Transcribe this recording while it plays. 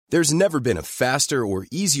There's never been a faster or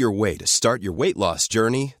easier way to start your weight loss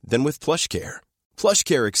journey than with PlushCare.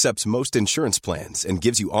 PlushCare accepts most insurance plans and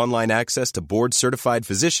gives you online access to board-certified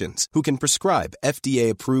physicians who can prescribe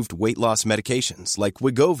FDA-approved weight loss medications like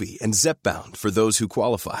Wegovy and Zepbound for those who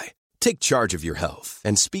qualify. Take charge of your health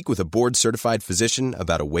and speak with a board-certified physician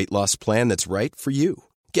about a weight loss plan that's right for you.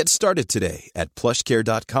 Get started today at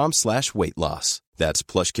plushcare.com/weight loss. That's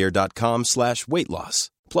plushcare.com/weight loss.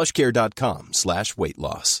 plushcare.com/weight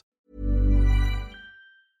loss.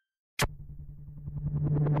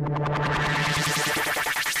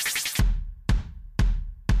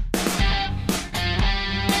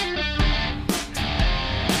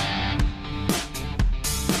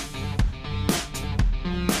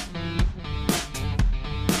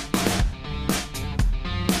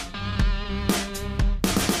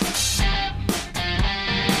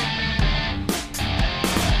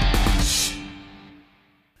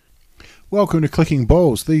 Welcome to Clicking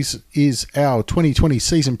Balls. This is our 2020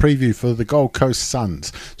 season preview for the Gold Coast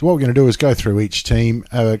Suns. So what we're going to do is go through each team,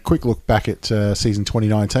 a quick look back at season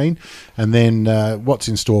 2019, and then what's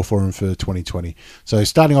in store for them for 2020. So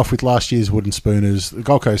starting off with last year's Wooden Spooners, the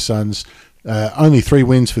Gold Coast Suns, only 3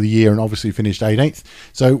 wins for the year and obviously finished 18th.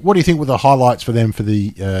 So what do you think were the highlights for them for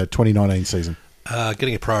the 2019 season?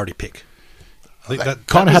 Getting a priority pick. I think that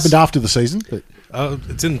kind of happened after the season. But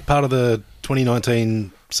it's in part of the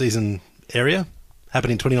 2019 season area.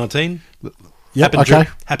 Happened in 2019. Yep,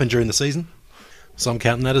 happened during the season. So I'm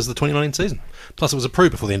counting that as the 2019 season. Plus, it was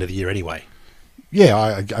approved before the end of the year anyway.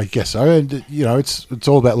 Yeah, I guess so. And it's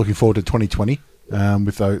all about looking forward to 2020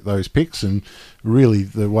 with those picks, and really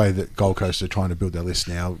the way that Gold Coast are trying to build their list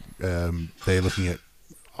now. They're looking at,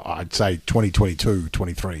 I'd say, 2022,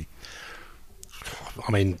 23.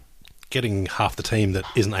 I mean, getting half the team that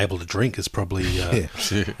isn't able to drink is probably an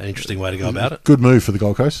interesting way to go about it. Good move for the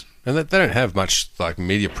Gold Coast. And they don't have much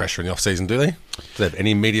media pressure in the off season, do they? Do they have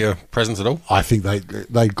any media presence at all? I think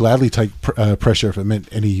they'd gladly take pressure if it meant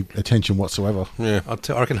any attention whatsoever. Yeah, I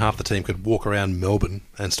reckon half the team could walk around Melbourne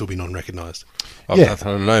and still be non-recognised. Yeah. I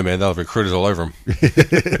don't know, man. They'll have recruiters all over them.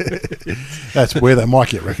 That's where they might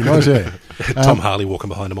get recognised. Yeah, Tom Harley walking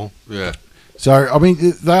behind them all. Yeah. So I mean,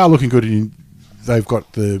 they are looking good. They've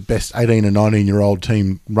got the best 18 and 19-year-old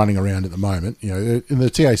team running around at the moment. In the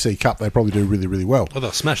TAC Cup, they probably do really, really well. Well,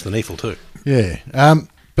 they'll smash the NEFL too. Yeah.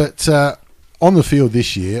 But on the field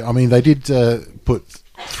this year, I mean, they did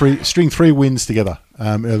string 3 wins together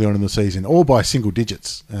early on in the season, all by single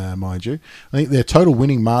digits, mind you. I think their total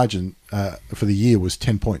winning margin for the year was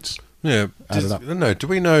 10 points. Yeah. Do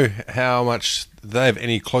we know how much they have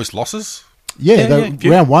any close losses?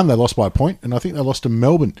 Round 1 they lost by a point, and I think they lost to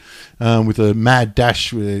Melbourne with a mad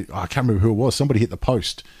dash. I can't remember who it was. Somebody hit the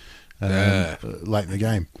post late in the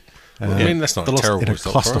game. I mean, that's not a terrible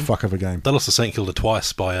result. Clusterfuck of a game. They lost to St Kilda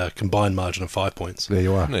twice by a combined margin of 5 points. There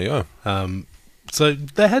you are. So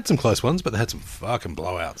they had some close ones, but they had some fucking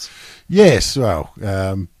blowouts. Yes, well,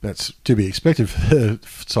 that's to be expected for the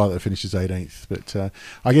side that finishes 18th. But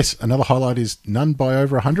I guess another highlight is none by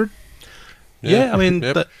over 100. Yeah, I mean,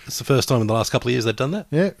 that's the first time in the last couple of years they've done that.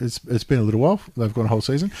 Yeah, it's been a little while. They've gone a whole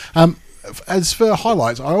season. As for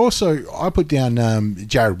highlights, I put down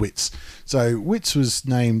Jared Witts. So Witts was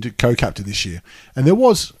named co-captain this year, and there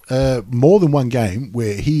was more than one game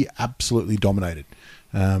where he absolutely dominated.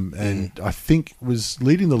 And I think was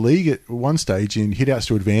leading the league at one stage in hit-outs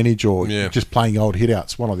to advantage or just playing old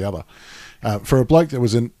hit-outs, one or the other. For a bloke that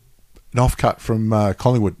was an off-cut from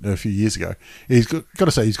Collingwood a few years ago, he's got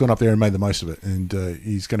to say he's gone up there and made the most of it, and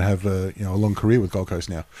he's going to have a long career with Gold Coast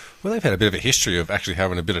now. Well, they've had a bit of a history of actually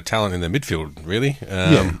having a bit of talent in their midfield, really.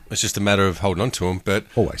 It's just a matter of holding on to them, but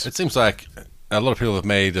always. It seems like a lot of people have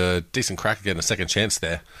made a decent crack at getting a second chance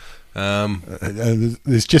there.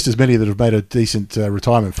 There's just as many that have made a decent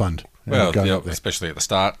retirement fund. Well, especially at the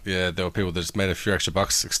start. Yeah, there were people that just made a few extra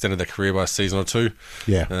bucks, extended their career by a season or two.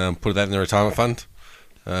 Yeah. Put that in their retirement fund.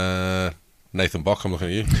 Nathan Bock, I'm looking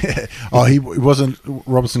at you. He wasn't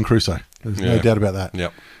Robinson Crusoe. There's no doubt about that.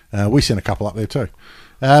 Yep. We sent a couple up there too.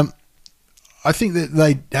 I think that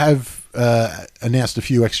they have announced a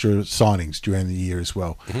few extra signings during the year as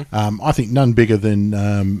well. Mm-hmm. I think none bigger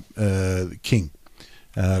than King,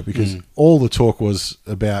 because all the talk was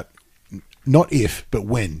about not if, but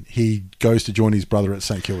when he goes to join his brother at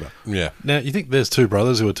St Kilda. Yeah. Now, you think there's 2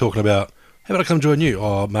 brothers who are talking about, how about I come join you?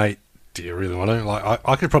 Oh, mate, do you really want to?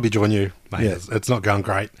 I could probably join you, mate. Yeah. It's not going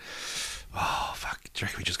great. Oh, fuck. Do you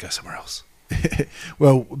reckon we just go somewhere else?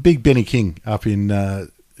 Well, big Benny King up in the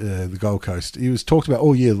Gold Coast, he was talked about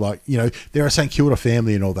all year, they're a St Kilda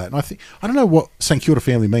family and all that. And I don't know what St Kilda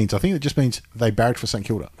family means. I think it just means they barracked for St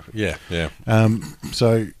Kilda. Yeah, yeah.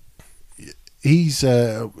 So he's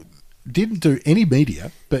didn't do any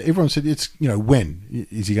media, but everyone said it's when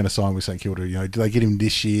is he going to sign with St Kilda? Do they get him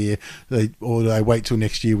this year, or do they wait till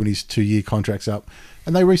next year when his 2-year contract's up?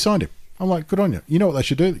 And they re-signed him. I'm like, good on you. You know what they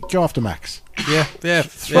should do? Go after Max. Yeah, I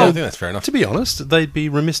think that's fair enough. To be honest, they'd be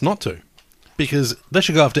remiss not to, because they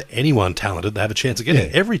should go after anyone talented they have a chance of getting.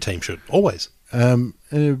 Yeah. Every team should, always. And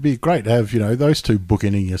it would be great to have those two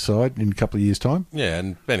bookending your side in a couple of years' time. Yeah,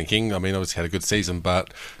 and Benny King, I mean, obviously had a good season,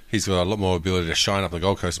 but he's got a lot more ability to shine up the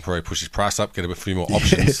Gold Coast and probably push his price up, get a few more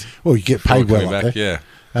options. Well, you get paid well back, up there.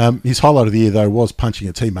 His highlight of the year, though, was punching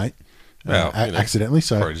a teammate accidentally.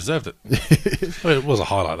 So probably deserved it. Well, it was a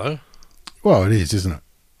highlight, though. Well, it is, isn't it?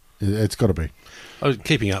 It's got to be. I was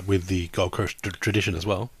keeping up with the Gold Coast tradition as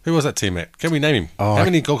well. Who was that teammate? Can we name him? Oh, How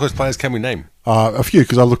many Gold Coast players can we name? A few,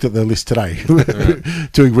 because I looked at the list today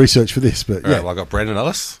doing research for this. But Right, well, I got Brandon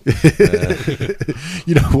Ellis.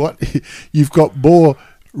 You know what? You've got more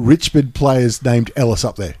Richmond players named Ellis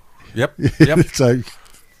up there. Yep. So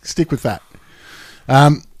stick with that.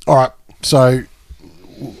 All right. So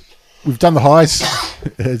we've done the highs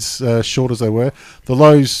as short as they were. The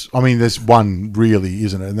lows, I mean, there's one really,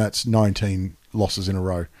 isn't it? And that's 19 losses in a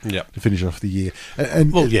row to finish off the year.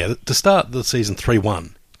 And Well, yeah, to start the season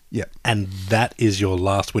 3-1, yeah, and that is your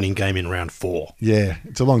last winning game in round 4. yeah,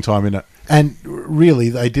 it's a long time, isn't it? And really,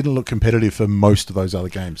 they didn't look competitive for most of those other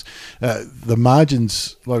games. The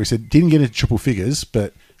margins, like we said, didn't get into triple figures,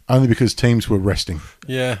 but only because teams were resting.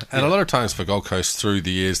 Yeah, and a lot of times for Gold Coast through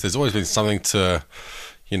the years, there's always been something to,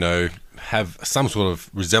 have some sort of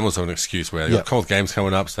resemblance of an excuse where they've got Commonwealth Games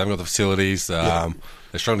coming up, so they haven't got the facilities.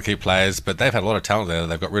 They're struggling to keep players, but they've had a lot of talent there that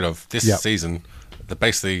they've got rid of this season that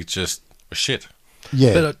basically just was shit.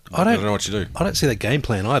 Yeah. But I don't know what you do. I don't see that game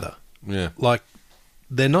plan either. Yeah. Like,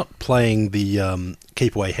 they're not playing the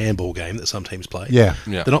keep away handball game that some teams play. Yeah.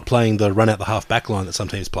 Yeah. They're not playing the run out the half back line that some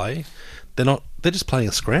teams play. They're just playing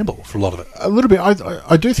a scramble for a lot of it. A little bit.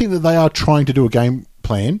 I do think that they are trying to do a game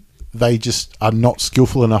plan. They just are not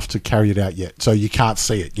skillful enough to carry it out yet. So you can't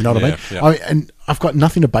see it. You know what I mean? Yeah. And I've got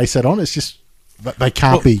nothing to base that on. It's just that they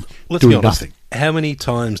can't be let's doing be honest, nothing. How many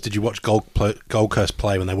times did you watch Gold Coast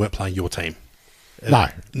play when they weren't playing your team? No.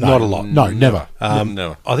 Not a lot. No, never.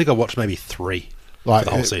 No. I think I watched maybe 3 Like, for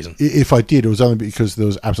the whole season. If I did, it was only because there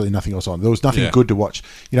was absolutely nothing else on. There was nothing good to watch.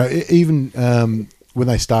 Even when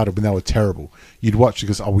they started, when they were terrible, you'd watch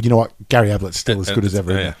because, you know what, Gary Ablett's still as good as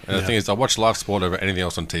ever. Yeah. And the thing is, I watch live sport over anything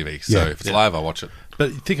else on TV. So if it's live, I watch it.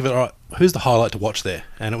 But think of it, all right, who's the highlight to watch there?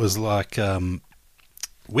 And it was like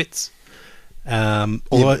Wits.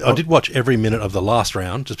 Although I did watch every minute of the last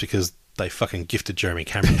round just because they fucking gifted Jeremy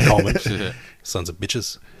Cameron Coleman. Sons of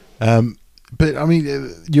bitches. But, I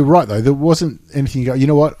mean, you're right, though. There wasn't anything you go, you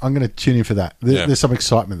know what, I'm going to tune in for that. There's some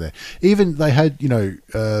excitement there. Even they had,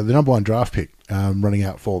 the number 1 draft pick running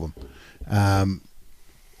out for them.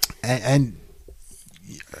 And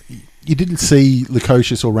you didn't see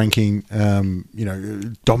Lukosius or Ranking,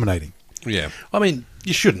 dominating. Yeah. I mean,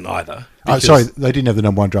 you shouldn't either. Sorry, they didn't have the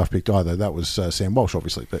number 1 draft pick either. That was Sam Walsh,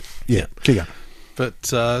 obviously. But, keep going.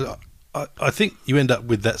 But I think you end up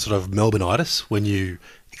with that sort of Melbourneitis when you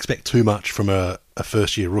expect too much from a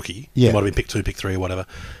first-year rookie. Yeah. Who might have been pick 2, pick 3 or whatever,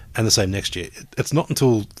 and the same next year. It's not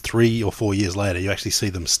until 3 or 4 years later you actually see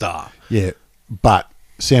them star. Yeah, but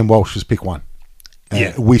Sam Walsh was pick 1.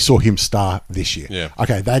 Yeah. We saw him star this year. Yeah.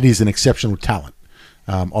 Okay, that is an exceptional talent,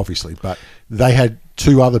 obviously, but they had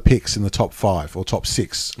 2 other picks in the top 5 or top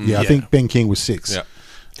 6. I think Ben King was 6. Yeah.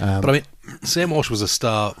 But I mean, Sam Walsh was a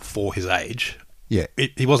star for his age. Yeah.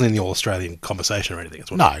 He wasn't in the All-Australian conversation or anything.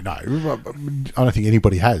 That's what No. I don't think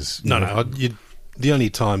anybody has. No. The only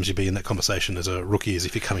times you'd be in that conversation as a rookie is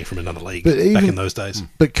if you're coming from another league But back in those days.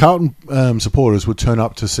 But Carlton supporters would turn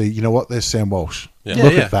up to see, you know what, there's Sam Walsh. Yeah.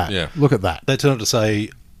 Look Yeah, at that. yeah. Look at that. They turn up to say,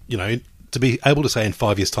 to be able to say in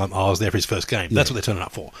 5 years' time, I was there for his first game. That's what they're turning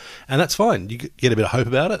up for. And that's fine. You get a bit of hope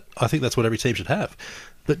about it. I think that's what every team should have.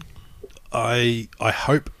 But I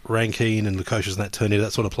hope Rankine and Lukosius and that turn into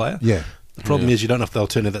that sort of player. Yeah. The problem is you don't know if they'll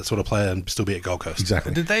turn into that sort of player and still be at Gold Coast.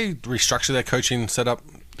 Exactly. Did they restructure their coaching setup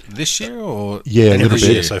this year or Yeah, a End little of the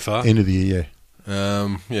bit. year so far. End of the year,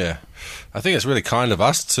 yeah. Yeah, I think it's really kind of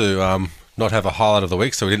us to not have a highlight of the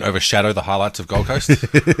week, so we didn't overshadow the highlights of Gold Coast.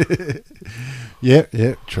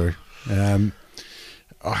 Yeah, true. And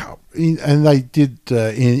they did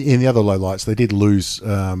in the other lowlights. They did lose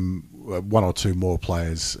 1 or 2 more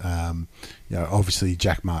players. Obviously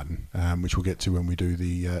Jack Martin, which we'll get to when we do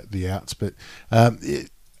the outs. But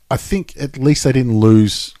I think at least they didn't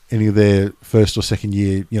lose any of their first or second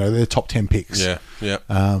year. Their top 10 picks. Yeah.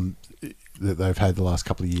 That they've had the last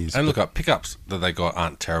couple of years. And look up pickups that they got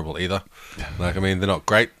aren't terrible either. Like, I mean, they're not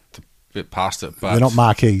great, a bit past it, but They're not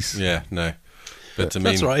marquees. Yeah, no. But to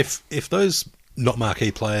That's me, right. If those not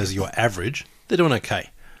marquee players are your average, they're doing okay.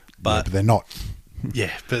 But But they're not.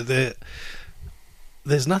 yeah, but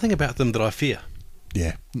there's nothing about them that I fear.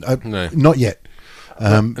 Yeah. No. Not yet.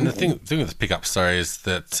 and the thing with the pickup, sorry, is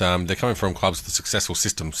that they're coming from clubs with successful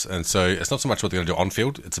systems, and so it's not so much what they're going to do on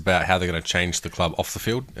field; it's about how they're going to change the club off the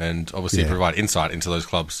field, and obviously Yeah. provide insight into those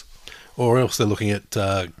clubs. Or else they're looking at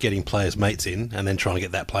getting players' mates in and then trying to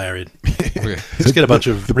get that player in. Yeah. Just get a bunch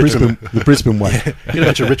of The Brisbane way. get a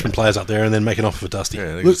bunch of Richmond players up there and then make an offer for Dusty.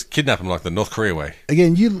 Yeah, they just kidnap them like the North Korea way.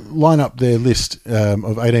 Again, you line up their list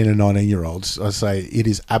of 18 and 19-year-olds, I say it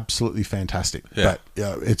is absolutely fantastic. Yeah.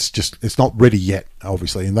 But it's not ready yet,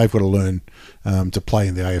 obviously, and they've got to learn to play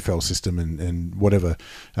in the AFL system and whatever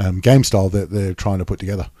game style that they're trying to put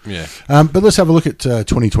together. Yeah. But let's have a look at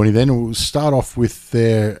 2020 then. We'll start off with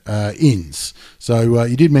their ins. So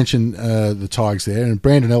you did mention the Tigers there, and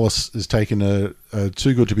Brandon Ellis has taken a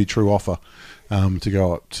too good to be true offer to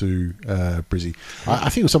go up to Brizzy. I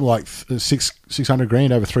think it was something like 600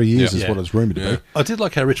 grand over 3 years is Yeah. what it's rumoured to be. I did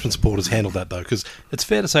like how Richmond supporters handled that, though, because it's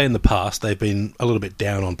fair to say in the past they've been a little bit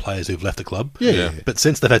down on players who've left the club. Yeah. But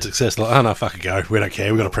since they've had success, they're like, oh, no, fuck it, go. We don't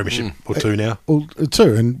care. We've got a premiership or two now. Well,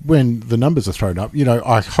 too, and when the numbers are thrown up,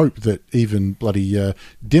 I hope that even bloody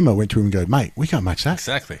Dimmer went to him and go, mate, we can't match that.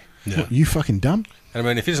 Exactly. What, you fucking dumb? And I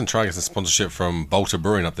mean, if he doesn't try and get some sponsorship from Bolter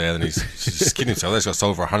Brewing up there, then he's just kidding himself. They've got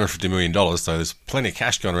sold for $150 million, so there's plenty of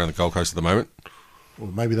cash going around the Gold Coast at the moment. Or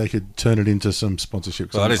maybe they could turn it into some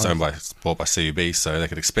sponsorship. Well, that is bought by CUB, so they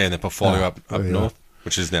could expand their portfolio up there you north,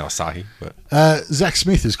 which is now Asahi. But Zach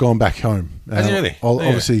Smith has gone back home. Has he really?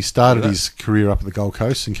 Obviously, he Yeah. started Look at his career up at the Gold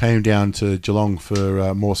Coast and came down to Geelong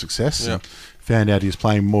for more success. Yeah. And found out he was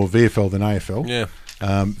playing more VFL than AFL. yeah,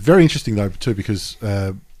 Very interesting, though, too, because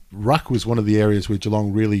ruck was one of the areas where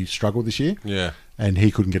Geelong really struggled this year, yeah. and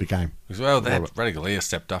he couldn't get a game. As well, they had Radigalia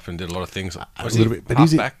stepped up and did a lot of things. Was a little bit, but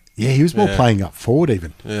halfback? he was more Yeah. playing up forward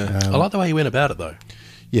even. Yeah. I like the way he went about it, though.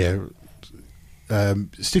 Yeah.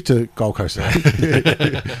 Stick to Gold Coast.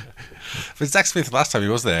 Though. But Zach Smith, last time he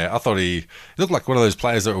was there, I thought he looked like one of those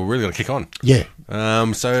players that were really going to kick on. Yeah.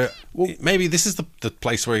 So maybe this is the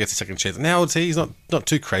place where he gets a second chance. Now he's not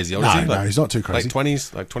too crazy old, No, is he? no, he's not too crazy. Late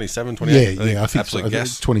 20s, like 27, 28. I think absolute so.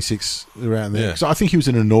 guess. 26 around there. Yeah. So I think he was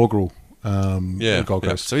an inaugural Yeah, Gold yeah.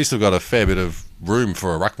 Coast. So he's still got a fair bit of room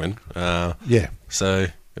for a ruckman. Yeah. So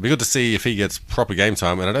it'd be good to see if he gets proper game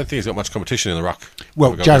time, and I don't think he's got much competition in the ruck.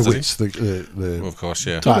 Well, Gold Joe Coast, does he? Witts, Well, of course,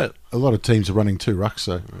 yeah. but a lot of teams are running two rucks,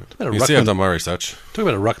 so Talk about a You see, I've ruckman, done my research. talk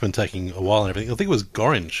about a ruckman taking a while and everything. I think it was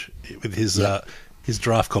Gorringe with his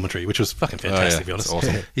draft commentary, which was fucking fantastic, to be honest. It's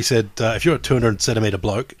awesome. He said, if you're a 200-centimetre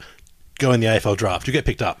bloke, go in the AFL draft. You get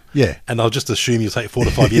picked up. Yeah. And they'll just assume you'll take 4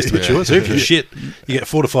 to 5 years to mature. So if you're shit, you get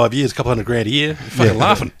 4 to 5 years, a couple $100,000 a year. You're fucking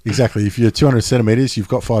laughing. Exactly. If you're 200 centimetres, you've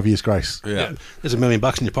got 5 years grace. Yeah. There's $1 million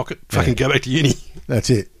in your pocket. Fucking go back to uni.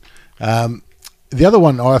 That's it. The other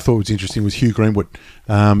one I thought was interesting was Hugh Greenwood,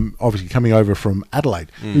 obviously coming over from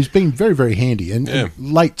Adelaide, who's been very, very handy and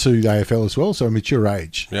late to the AFL as well, so a mature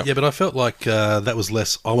age. Yep. Yeah, but I felt like that was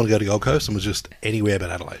less, I want to go to Gold Coast, and was just anywhere but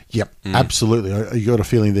Adelaide. Yep, absolutely. You got a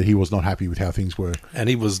feeling that he was not happy with how things were. And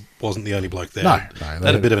he wasn't the only bloke there. No, They they-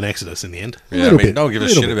 had a bit of an exodus in the end. Yeah, Little I mean, bit, don't give a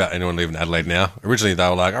little shit bit. about anyone leaving Adelaide now. Originally, they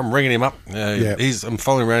were like, I'm ringing him up. Yeah. I'm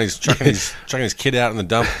following around. He's chucking his kid out in the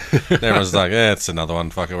dump. And everyone's like, yeah, it's another one.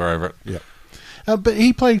 Fuck it, we're over it. Yeah. But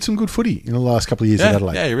he played some good footy in the last couple of years in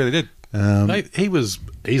Adelaide. Yeah, he really did. Mate, he was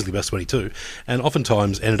easily best 22, and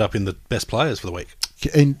oftentimes ended up in the best players for the week.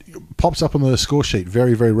 And pops up on the score sheet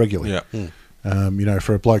very, very regularly. Yeah.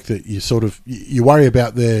 For a bloke that you sort of you worry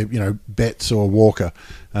about their Betts or Walker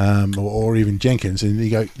or even Jenkins, and you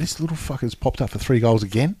go, this little fucker's popped up for 3 goals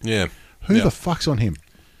again. Yeah. Who Yeah. the fuck's on him?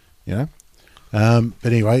 But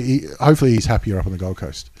anyway, hopefully he's happier up on the Gold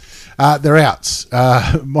Coast. They're outs.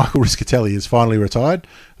 Michael Riscatelli is finally retired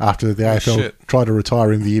after the AFL shit. tried to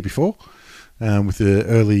retire him the year before with the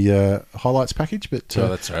early highlights package. But Oh,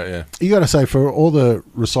 that's right, yeah. you got to say, for all the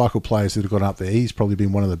recycled players that have gone up there, he's probably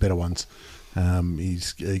been one of the better ones.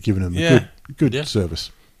 He's given them Yeah. a good Yeah.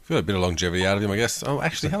 service. Got a bit of longevity out of him, I guess. Oh,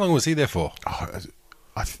 actually, how long was he there for?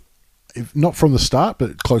 If not from the start,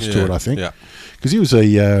 but close to Yeah, it, I think. yeah. Because he was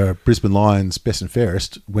a Brisbane Lions best and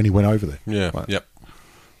fairest when he went over there. Yeah, Right. yep.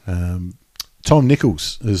 Tom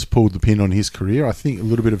Nichols has pulled the pin on his career. I think a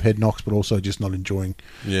little bit of head knocks, but also just not enjoying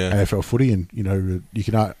Yeah. AFL footy. And, you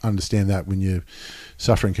can understand that when you're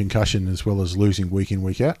suffering concussion as well as losing week in,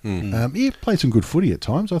 week out. He played some good footy at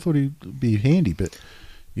times. I thought he'd be handy, but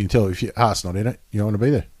you can tell if your heart's not in it, you don't want to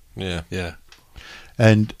be there. Yeah. Yeah.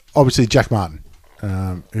 And obviously Jack Martin,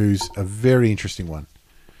 who's a very interesting one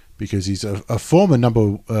because he's a former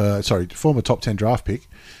former top 10 draft pick,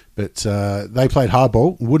 But they played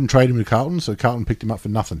hardball, wouldn't trade him to Carlton, so Carlton picked him up for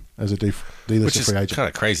nothing as a delisted free agent. Kind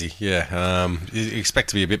of crazy, yeah. You expect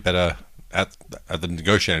to be a bit better at the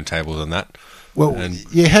negotiating table than that. Well,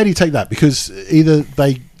 how do you take that? Because either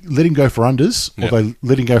they let him go for unders, or they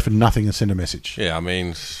let him go for nothing and send a message. Yeah, I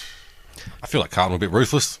mean, I feel like Carlton were a bit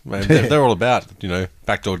ruthless. They're all about,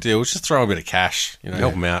 backdoor deals. Just throw a bit of cash,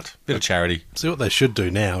 help them out, bit of charity. See, what they should do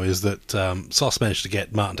now is that Sauce managed to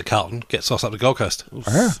get Martin to Carlton, get Sauce up to Gold Coast.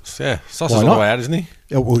 Yeah, Sauce is all the way out, isn't he?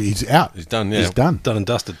 Yeah, well, he's out. He's done, yeah. He's done and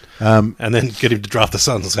dusted. And then get him to draft the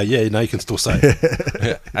Suns and say, yeah, you can still say it.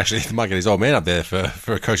 Yeah. Actually, he might get his old man up there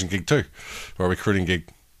for a coaching gig too, or a recruiting gig.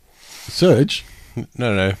 Serge?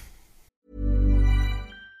 No.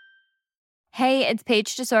 Hey, it's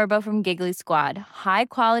Paige DeSorbo from Giggly Squad. High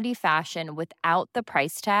quality fashion without the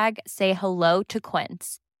price tag. Say hello to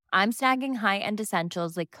Quince. I'm snagging high-end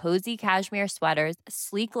essentials like cozy cashmere sweaters,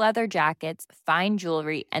 sleek leather jackets, fine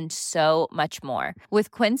jewelry, and so much more.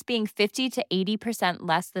 With Quince being 50 to 80%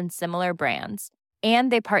 less than similar brands.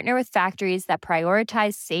 And they partner with factories that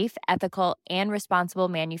prioritize safe, ethical, and responsible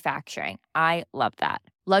manufacturing. I love that.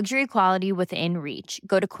 Luxury quality within reach.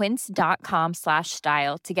 Go to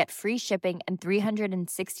quince.com/style to get free shipping and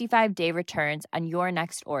 365-day returns on your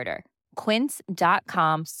next order.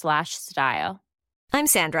 Quince.com/style. I'm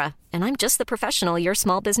Sandra, and I'm just the professional your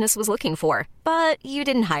small business was looking for. But you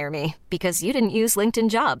didn't hire me because you didn't use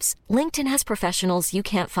LinkedIn Jobs. LinkedIn has professionals you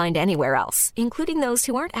can't find anywhere else, including those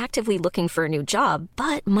who aren't actively looking for a new job,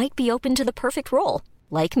 but might be open to the perfect role,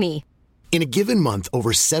 like me. In a given month,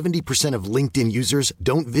 over 70% of LinkedIn users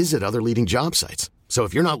don't visit other leading job sites. So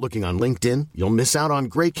if you're not looking on LinkedIn, you'll miss out on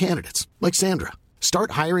great candidates like Sandra.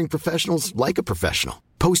 Start hiring professionals like a professional.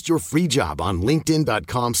 Post your free job on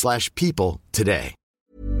linkedin.com/people today.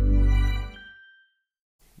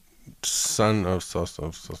 Son of sauce.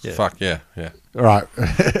 Yeah. Fuck, yeah. All right.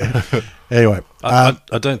 Anyway. I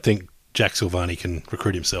don't think Jack Silvani can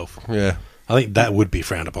recruit himself. Yeah. I think that would be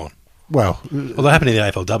frowned upon. Well, that happened in the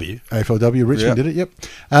AFLW. Richmond did it, yep.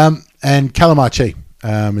 And Calamarchi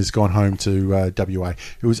has gone home to WA.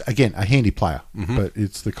 It was, again, a handy player, but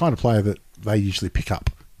it's the kind of player that they usually pick up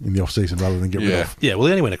in the off-season rather than get rid of. Yeah, well,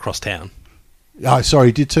 he only went across town. Oh, sorry,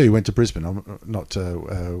 he did too. He went to Brisbane, not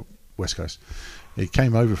West Coast. He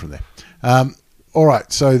came over from there. All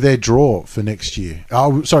right, so their draw for next year.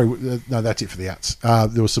 Oh, sorry, no, that's it for the Outs.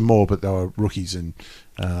 There were some more, but they were rookies and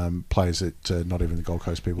players that not even the Gold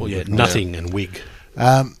Coast people. Well, yeah, Nutting and Wigg.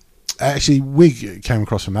 Actually, Wigg came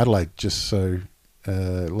across from Adelaide just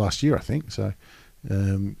last year, I think. So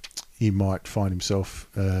he might find himself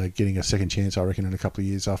getting a second chance, I reckon, in a couple of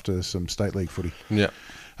years after some state league footy. Yeah.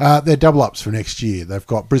 They're double ups for next year. They've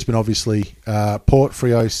got Brisbane, obviously, Port,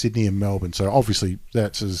 Freo, Sydney, and Melbourne. So obviously,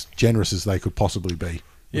 that's as generous as they could possibly be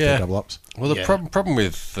with their double ups. Well, the problem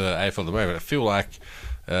with AFL at the moment, I feel like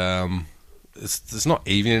it's not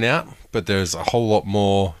evening out, but there's a whole lot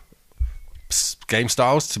more game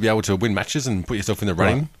styles to be able to win matches and put yourself in the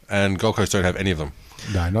running. Right. And Gold Coast don't have any of them.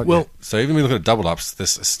 No, not yet. So even when we look at double ups,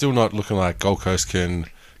 there's still not looking like Gold Coast can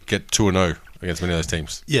get 2-0 against many of those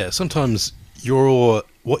teams. Yeah, sometimes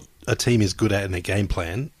what a team is good at in their game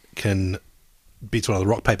plan can be one of the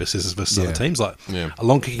rock, paper, scissors versus other teams. Like a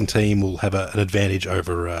long kicking team will have an advantage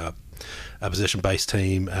over a possession-based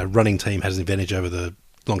team. A running team has an advantage over the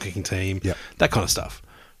long kicking team. Yep. That kind of stuff.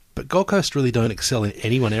 But Gold Coast really don't excel in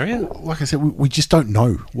any one area. Like I said, we just don't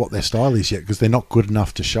know what their style is yet because they're not good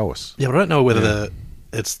enough to show us. Yeah, but I don't know whether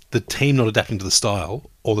it's the team not adapting to the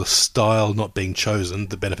style or the style not being chosen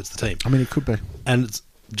that benefits the team. I mean, it could be. And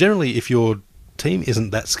generally, if your team isn't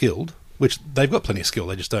that skilled, which they've got plenty of skill,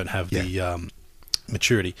 they just don't have the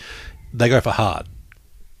maturity, they go for hard.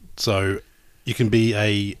 So you can be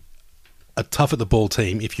a tough at the ball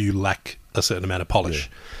team if you lack a certain amount of polish,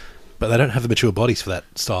 but they don't have the mature bodies for that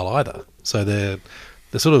style either. So they're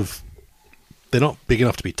not big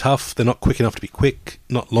enough to be tough. They're not quick enough to be quick.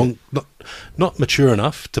 Not mature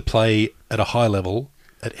enough to play at a high level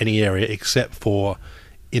at any area except for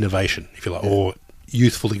innovation, if you like, or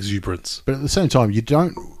youthful exuberance. But at the same time, you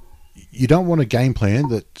don't want a game plan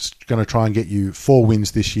that's going to try and get you 4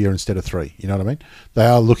 wins this year instead of 3. You know what I mean? They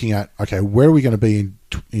are looking at, okay, where are we going to be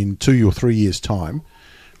in 2 or 3 years' time?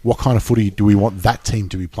 What kind of footy do we want that team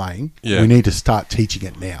to be playing? Yeah. We need to start teaching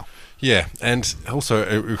it now. Yeah, and also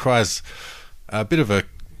it requires a bit of a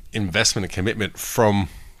investment and commitment from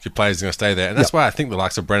your players are going to stay there. And that's why I think the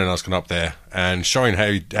likes of Brennan has gone up there and showing how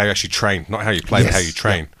you actually train, not how you play, but how you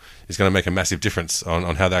train. Is going to make a massive difference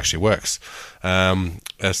on how that actually works.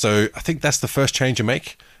 So I think that's the first change you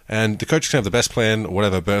make. And the coach can have the best plan or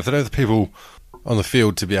whatever, but if they know the people on the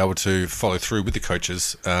field to be able to follow through with the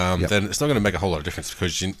coaches, then it's not going to make a whole lot of difference,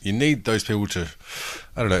 because you need those people to,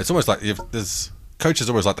 I don't know, it's almost like there's coaches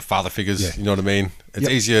always like the father figures, you know what I mean? It's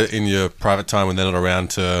easier in your private time when they're not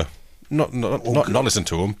around to not listen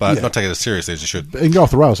to them, but not take it as seriously as you should. And go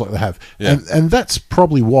off the rails like they have. And that's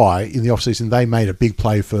probably why in the off-season they made a big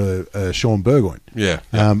play for Sean Burgoyne.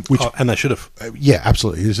 And they should have.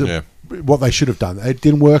 Absolutely. What they should have done. It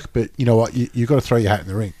didn't work, but you know what? You've got to throw your hat in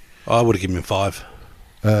the ring. I would have given him 5.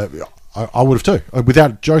 I would have too,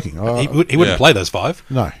 without joking. He wouldn't play those 5.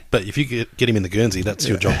 No. But if you get him in the Guernsey, that's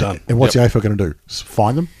your job done. And what's the AFL going to do?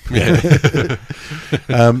 Find them?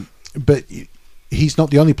 But he's not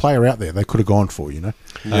the only player out there they could have gone for, you know.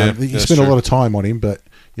 You spent a lot of time on him, but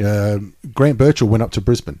Grant Birchall went up to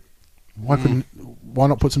Brisbane. Why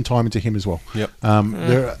not put some time into him as well?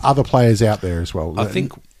 There are other players out there as well. I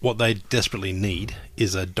think what they desperately need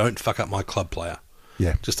is a don't fuck up my club player.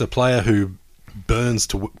 Yeah. Just a player who burns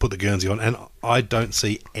to put the Guernsey on, and I don't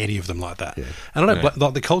see any of them like that. Yeah. And I don't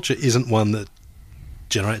like the culture isn't one that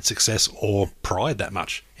generates success or pride that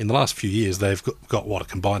much. In the last few years, they've got what, a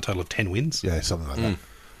combined total of 10 wins? Yeah, something like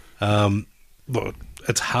that. But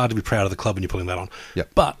it's hard to be proud of the club when you're putting that on. Yep.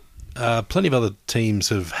 But plenty of other teams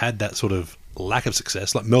have had that sort of lack of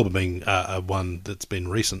success, like Melbourne being one that's been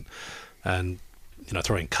recent, and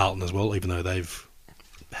throwing Carlton as well, even though they've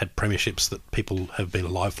had premierships that people have been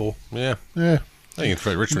alive for. Yeah. I think you can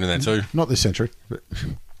throw Richmond in there too. Not this century. But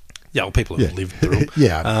people have lived through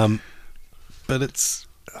it. But it's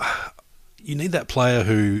you need that player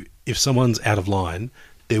who, if someone's out of line,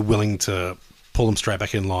 they're willing to pull them straight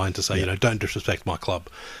back in line to say, don't disrespect my club.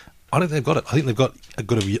 I don't think they've got it. I think they've got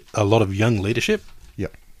a lot of young leadership.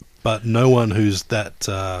 Yep. But no one who's that,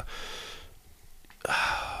 I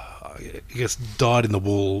guess, dyed in the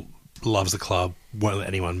wool, loves the club, won't let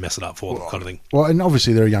anyone mess it up for them, kind of thing. Well, and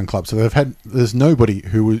obviously they're a young club, so there's nobody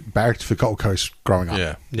who was barracked for Gold Coast growing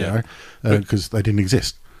up. Because they didn't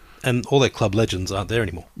exist. And all their club legends aren't there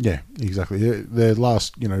anymore. Yeah, exactly. Their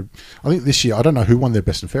last, I think this year, I don't know who won their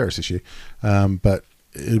best and fairest this year, but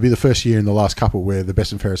it'll be the first year in the last couple where the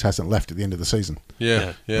best and fairest hasn't left at the end of the season.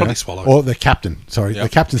 Yeah. Probably Swallow. Or the captain. Sorry, the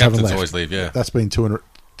captains haven't left. Always leave. That's been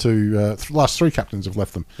last 3 captains have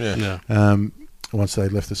left them. Once they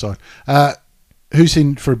left the side. Who's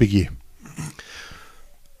in for a big year?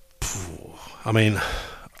 I mean,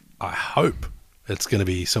 I hope it's going to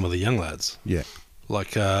be some of the young lads. Yeah.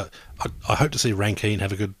 Like, I hope to see Rankine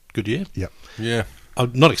have a good year. Yep. Yeah.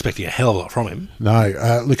 I'm not expecting a hell of a lot from him. No,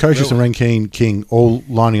 Lukosius and Rankine King all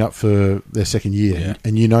lining up for their second year,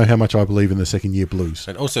 and you know how much I believe in the second year Blues.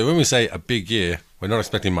 And also, when we say a big year, we're not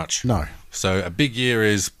expecting much. No. So a big year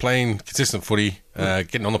is playing consistent footy,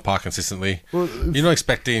 getting on the park consistently. Well, you're not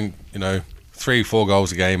expecting, 3-4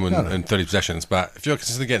 goals a game and 30 possessions, but if you're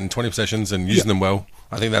consistently getting 20 possessions and using them well,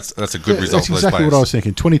 I think that's a good result for those players. That's exactly what I was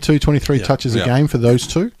thinking. 22, 23 touches a game for those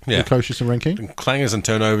two, Lukosius and Rankine. And clangers and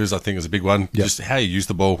turnovers, I think, is a big one. Just how you use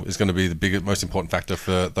the ball is going to be the most important factor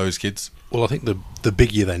for those kids. Well, I think the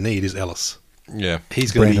big year they need is Ellis. Yeah,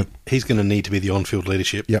 he's going to need to be the on-field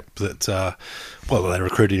leadership that they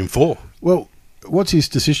recruited him for. Well, what's his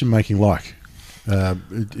decision making like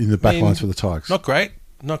in the back lines for the Tigers? Not great.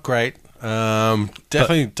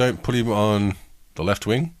 Definitely don't put him on the left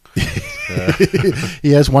wing.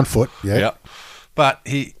 He has 1 foot. Yeah. But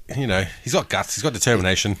he's got guts. He's got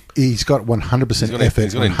determination. He's got 100%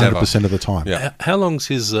 effort 100% of the time. Yeah. How long's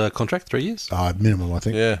his contract? 3 years? Minimum, I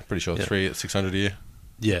think. Yeah, pretty sure. 3 at $600 a year.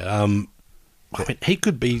 Yeah. I mean, he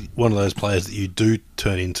could be one of those players that you do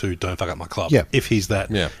turn into don't fuck up my club. Yeah. If he's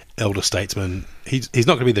that elder statesman. He's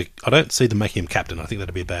not going to be I don't see them making him captain. I think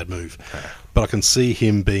that'd be a bad move. But I can see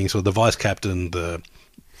him being sort of the vice captain, the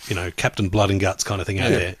captain blood and guts kind of thing out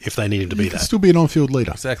there if they need him to be that. Still be an on-field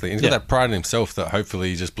leader. Exactly. And he's got that pride in himself that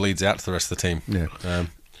hopefully just bleeds out to the rest of the team. Yeah.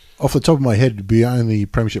 Off the top of my head, he'd be the only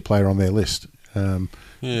premiership player on their list.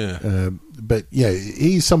 But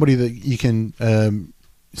he's somebody that you can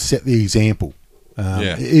set the example.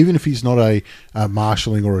 Even if he's not a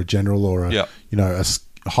marshalling or a general or a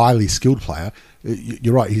highly skilled player,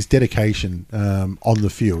 you're right. His dedication on the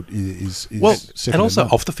field is and also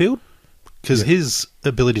off the field, because his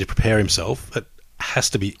ability to prepare himself has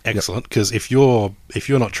to be excellent. Because if you're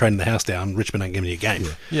not training the house down, Richmond ain't giving you a game.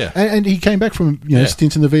 And he came back from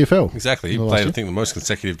stints in the VFL. Exactly. He played, I think, the most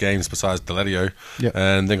consecutive games besides Deladio,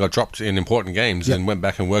 and then got dropped in important games and went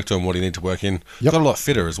back and worked on what he needed to work in. Got a lot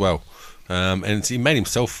fitter as well. And he made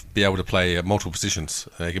himself be able to play multiple positions.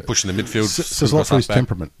 He could push in the midfield. Says a lot for his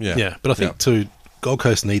temperament. Yeah, but I think too, Gold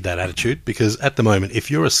Coast need that attitude, because at the moment,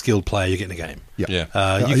 if you're a skilled player, you're getting a game.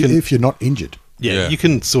 If you're not injured. You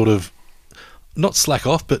can sort of... not slack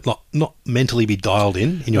off, but not mentally be dialed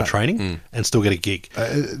in your training and still get a gig.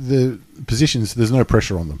 The positions, there's no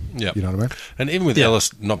pressure on them. Yeah. You know what I mean? And even with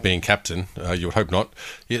Ellis not being captain, you would hope not,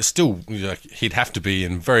 yet still he'd have to be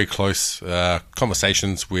in very close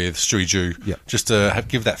conversations with Stewie Jew just to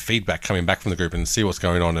give that feedback coming back from the group and see what's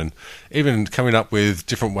going on, and even coming up with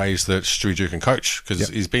different ways that Stewie Jew can coach, because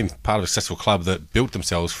he's been part of a successful club that built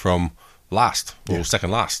themselves from last or second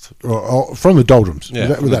last. Or from the doldrums.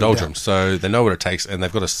 Yeah, from the doldrums. So they know what it takes, and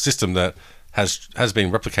they've got a system that has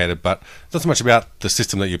been replicated, but it's not so much about the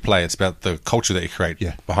system that you play, it's about the culture that you create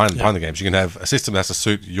behind the games. You can have a system that has to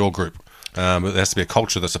suit your group, but there has to be a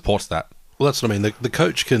culture that supports that. Well, that's what I mean. The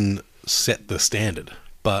coach can set the standard,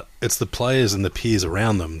 but it's the players and the peers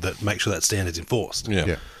around them that make sure that standard's enforced.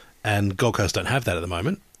 Yeah. And Gold Coast don't have that at the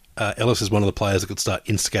moment. Ellis is one of the players that could start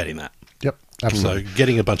instigating that. Yep, absolutely. So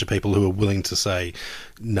getting a bunch of people who are willing to say,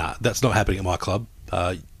 nah, that's not happening at my club,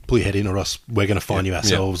 pull your head in, or else we're going to fine you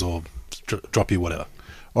ourselves or drop you, whatever.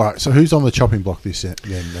 All right, so who's on the chopping block this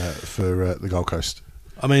then for the Gold Coast?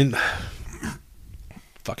 I mean,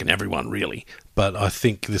 fucking everyone, really. But I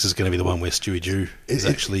think this is going to be the one where Stewie Jew is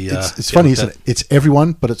actually... It's funny, isn't it? It's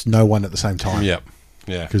everyone, but it's no one at the same time. Yeah.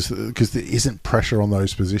 Because there isn't pressure on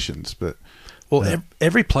those positions. But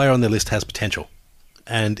every player on their list has potential.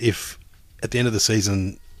 And if at the end of the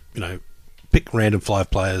season, pick random 5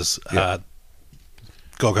 players,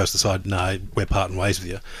 Gold Coast decide, no, we're parting ways with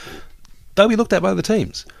you, they'll be looked at by other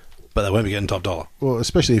teams, but they won't be getting top dollar. Well,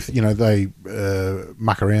 especially if they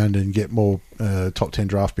muck around and get more top 10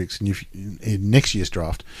 draft picks, and in next year's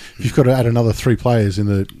draft, you've got to add another 3 players in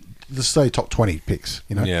the, let's say, top 20 picks.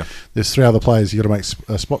 There's 3 other players you've got to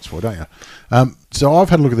make spots for, don't you? So I've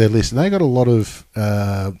had a look at their list, and they got a lot of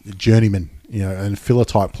journeymen, and filler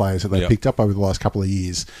type players that they picked up over the last couple of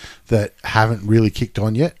years that haven't really kicked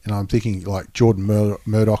on yet. And I'm thinking like Jordan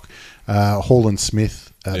Murdoch, Holland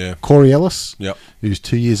Smith, Corey Ellis, who's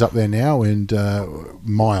 2 years up there now, and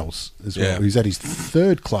Miles as well, who's at his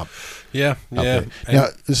 3rd club. Yeah. Now,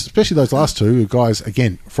 especially those last 2 guys,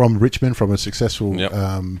 again, from Richmond, from a successful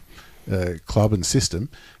club and system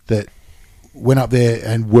that went up there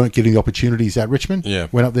and weren't getting the opportunities at Richmond.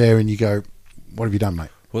 Went up there and you go, what have you done, mate?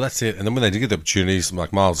 Well, that's it. And then when they did get the opportunities,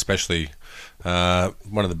 like Miles especially,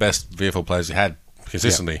 one of the best VFL players he had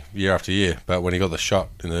consistently year after year. But when he got the shot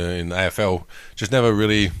in the AFL, just never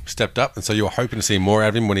really stepped up. And so you were hoping to see more out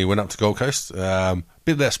of him when he went up to Gold Coast. A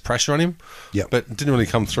bit less pressure on him, but it didn't really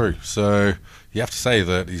come through. So you have to say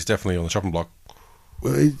that he's definitely on the chopping block.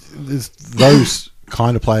 Well, there's those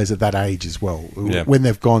kind of players at that age as well, when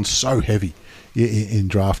they've gone so heavy in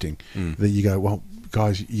drafting that you go, well,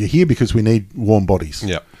 guys, you're here because we need warm bodies.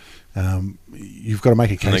 You've got to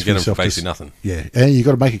make a case for yourself. Basically nothing. Yeah, and you've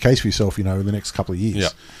got to make a case for yourself, in the next couple of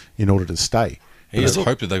years in order to stay. You just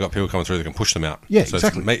hope that they've got people coming through that can push them out. Yeah, so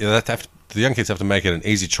exactly. The young kids have to make it an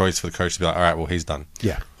easy choice for the coach to be like, all right, well, he's done.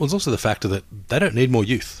 Yeah. Well, it's also the factor that they don't need more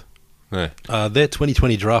youth. Yeah. Their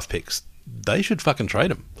 2020 draft picks, they should fucking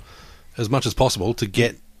trade them as much as possible to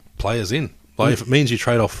get players in. Like, if it means you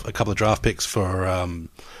trade off a couple of draft picks for, I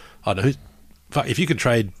don't know, if you could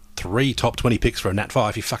trade 3 top 20 picks for a Nat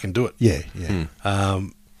 5, you fucking do it. Yeah.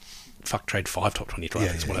 Trade 5 top 20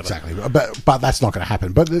 draft picks, whatever. Exactly. But that's not going to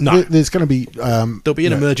happen. But there's going to be... there'll be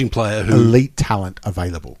an emerging player who... elite talent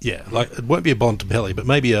available. Yeah, like it won't be a Bontempelli, but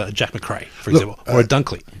maybe a Jack McRae, for example, or a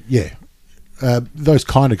Dunkley. Yeah. Those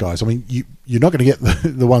kind of guys. I mean, you're not going to get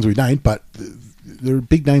the ones we named, but there are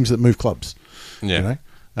big names that move clubs. Yeah.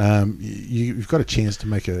 You've got a chance to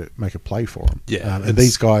make a play for them. Yeah. And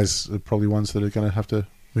these guys are probably ones that are going to have to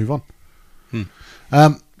move on.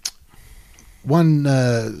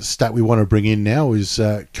 One stat we want to bring in now is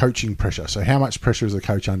coaching pressure. So how much pressure is the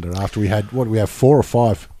coach under after we had, 4 or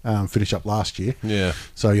 5 finish up last year? Yeah.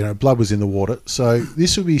 So, blood was in the water. So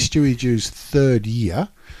this will be Stewie Jew's 3rd year.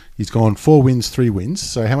 He's gone 4 wins, 3 wins.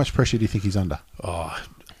 So how much pressure do you think he's under? 8.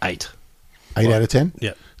 8 out of 10?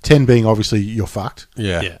 Yeah. 10 being obviously you're fucked.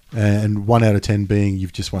 Yeah. And 1 out of 10 being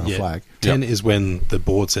you've just won a flag. 10 is when the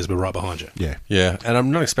board says we're right behind you. Yeah. Yeah. And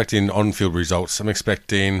I'm not expecting on-field results. I'm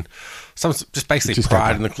expecting some just basically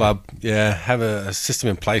pride in the club. Yeah. Have a system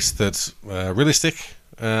in place that's realistic,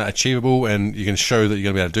 achievable, and you can show that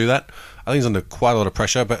you're going to be able to do that. I think he's under quite a lot of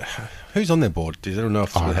pressure, but who's on their board? Does anyone know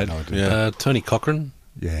off the top of their head? Yeah. Tony Cochran.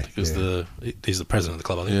 Yeah. Because he's the president of the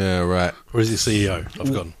club, I think. Yeah, right. Or is he CEO? I've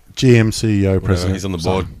forgotten. GM, CEO, president. He's on the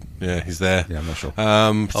board. Yeah, he's there. Yeah, I'm not sure.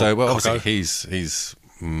 Obviously he's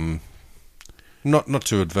not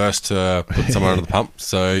too adverse to put someone under the pump.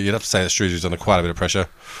 So you'd have to say that Struzer's under quite a bit of pressure.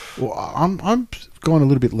 Well, I'm going a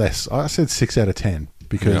little bit less. I said 6 out of 10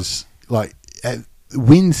 because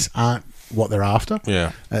wins aren't what they're after.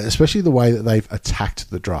 Yeah. Especially the way that they've attacked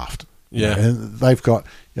the draft. Yeah. And they've got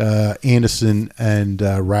Anderson and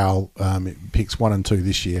Raul picks 1 and 2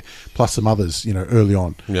 this year, plus some others, early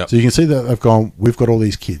on. Yep. So you can see that they've gone, we've got all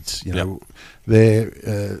these kids,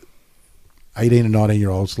 they're 18 and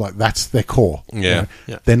 19-year-olds, like that's their core. Yeah.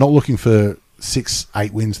 Yeah. They're not looking for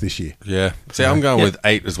 6-8 wins this year. Yeah. See, I'm going with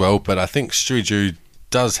 8 as well, but I think Stewie Jew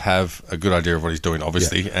does have a good idea of what he's doing,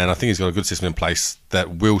 obviously, and I think he's got a good system in place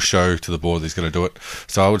that will show to the board that he's going to do it.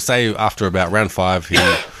 So I would say after about round 5, he's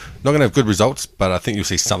not going to have good results, but I think you'll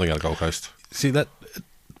see something out of Gold Coast. See, that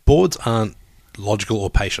boards aren't logical or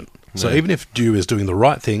patient. So even if Dew is doing the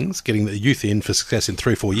right things, getting the youth in for success in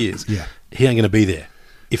 3 or 4 years, he ain't going to be there.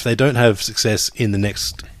 If they don't have success in the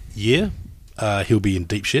next year, he'll be in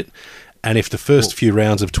deep shit. And if the first few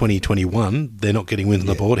rounds of 2021, they're not getting wins on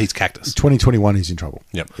the board, he's cactus. 2021, he's in trouble.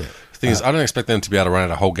 Yep. Yeah. The thing is, I don't expect them to be able to run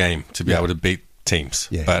out a whole game to be able to beat teams.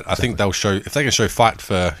 Yeah, but I think they'll show, if they can show fight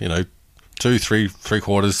for, 2, 3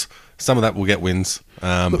 quarters, some of that will get wins.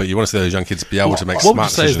 But you want to see those young kids be able to make what smart would you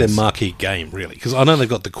say decisions. is their marquee game, really? Because I know they've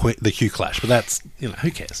got the Q Clash, but that's,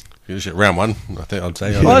 who cares? Round 1, I think I'd say.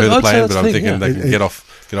 I don't know who they're playing, but I'm thinking they can get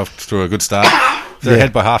off to a good start. If they're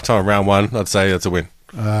ahead by halftime round 1, I'd say that's a win.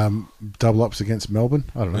 Double ups against Melbourne.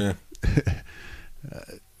 I don't know. Yeah.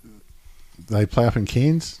 They play up in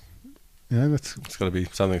Cairns. It's got to be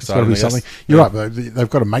something got to exciting. be something. You're right, though. They've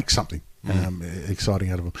got to make something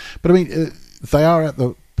exciting out of them. But I mean, they are at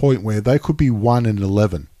the point where they could be 1 and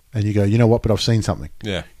 11, and you go, you know what? But I've seen something.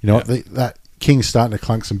 Yeah. You know what? That King's starting to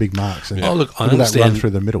clunk some big marks. And Oh, look, I look at that understand. run through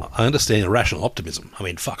the middle. I understand irrational optimism. I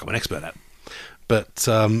mean, fuck, I'm an expert at it. But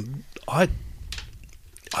I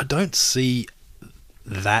don't see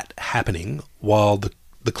that happening while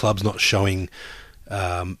the club's not showing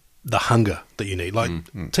the hunger that you need. Like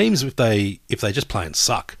teams, if they just play and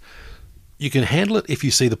suck, you can handle it if you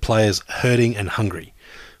see the players hurting and hungry.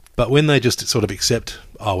 But when they just sort of accept,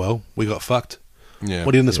 oh well, we got fucked. Yeah.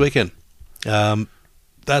 What are you doing this weekend?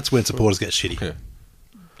 That's when supporters get shitty. Yeah.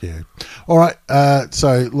 Yeah. All right.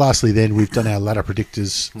 So lastly, then we've done our ladder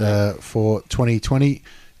predictors for 2020.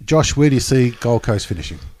 Josh, where do you see Gold Coast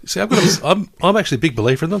finishing? See, I'm actually a big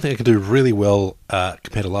believer in them. I think they can do really well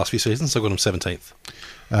compared to the last few seasons. So I've got them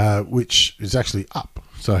 17th. Which is actually up.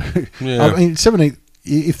 So, Yeah. I mean, 17th,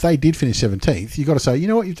 if they did finish 17th, you've got to say, you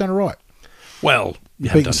know what, you've done it right. Well, you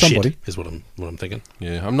You've haven't beaten done somebody. shit, is what I'm thinking.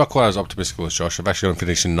 Yeah, I'm not quite as optimistic as Josh. I've actually got them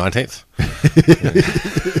finishing 19th.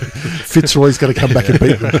 Fitzroy's going to come back and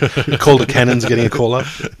beat them. Calder Cannon's getting a call up.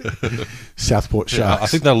 Southport Sharks. I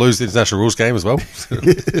think they'll lose the international rules game as well.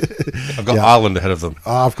 I've got Ireland ahead of them.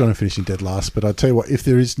 I've got them finishing dead last, but I tell you what, if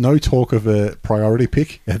there is no talk of a priority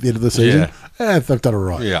pick at the end of the season, they've done it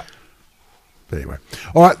right. Yeah. But anyway.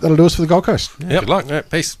 All right, that'll do us for the Gold Coast. Good luck. Yeah,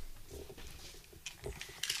 peace.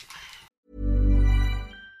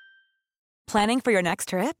 Planning for your next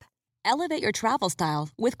trip? Elevate your travel style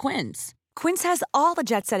with Quince. Quince has all the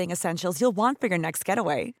jet-setting essentials you'll want for your next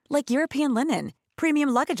getaway, like European linen, premium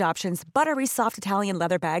luggage options, buttery soft Italian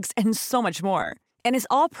leather bags, and so much more. And is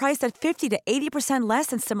all priced at 50 to 80% less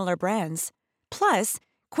than similar brands. Plus,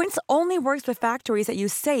 Quince only works with factories that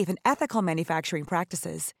use safe and ethical manufacturing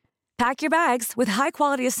practices. Pack your bags with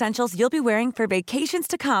high-quality essentials you'll be wearing for vacations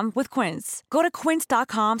to come with Quince. Go to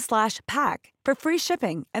quince.com/pack for free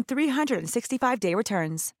shipping and 365-day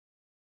returns.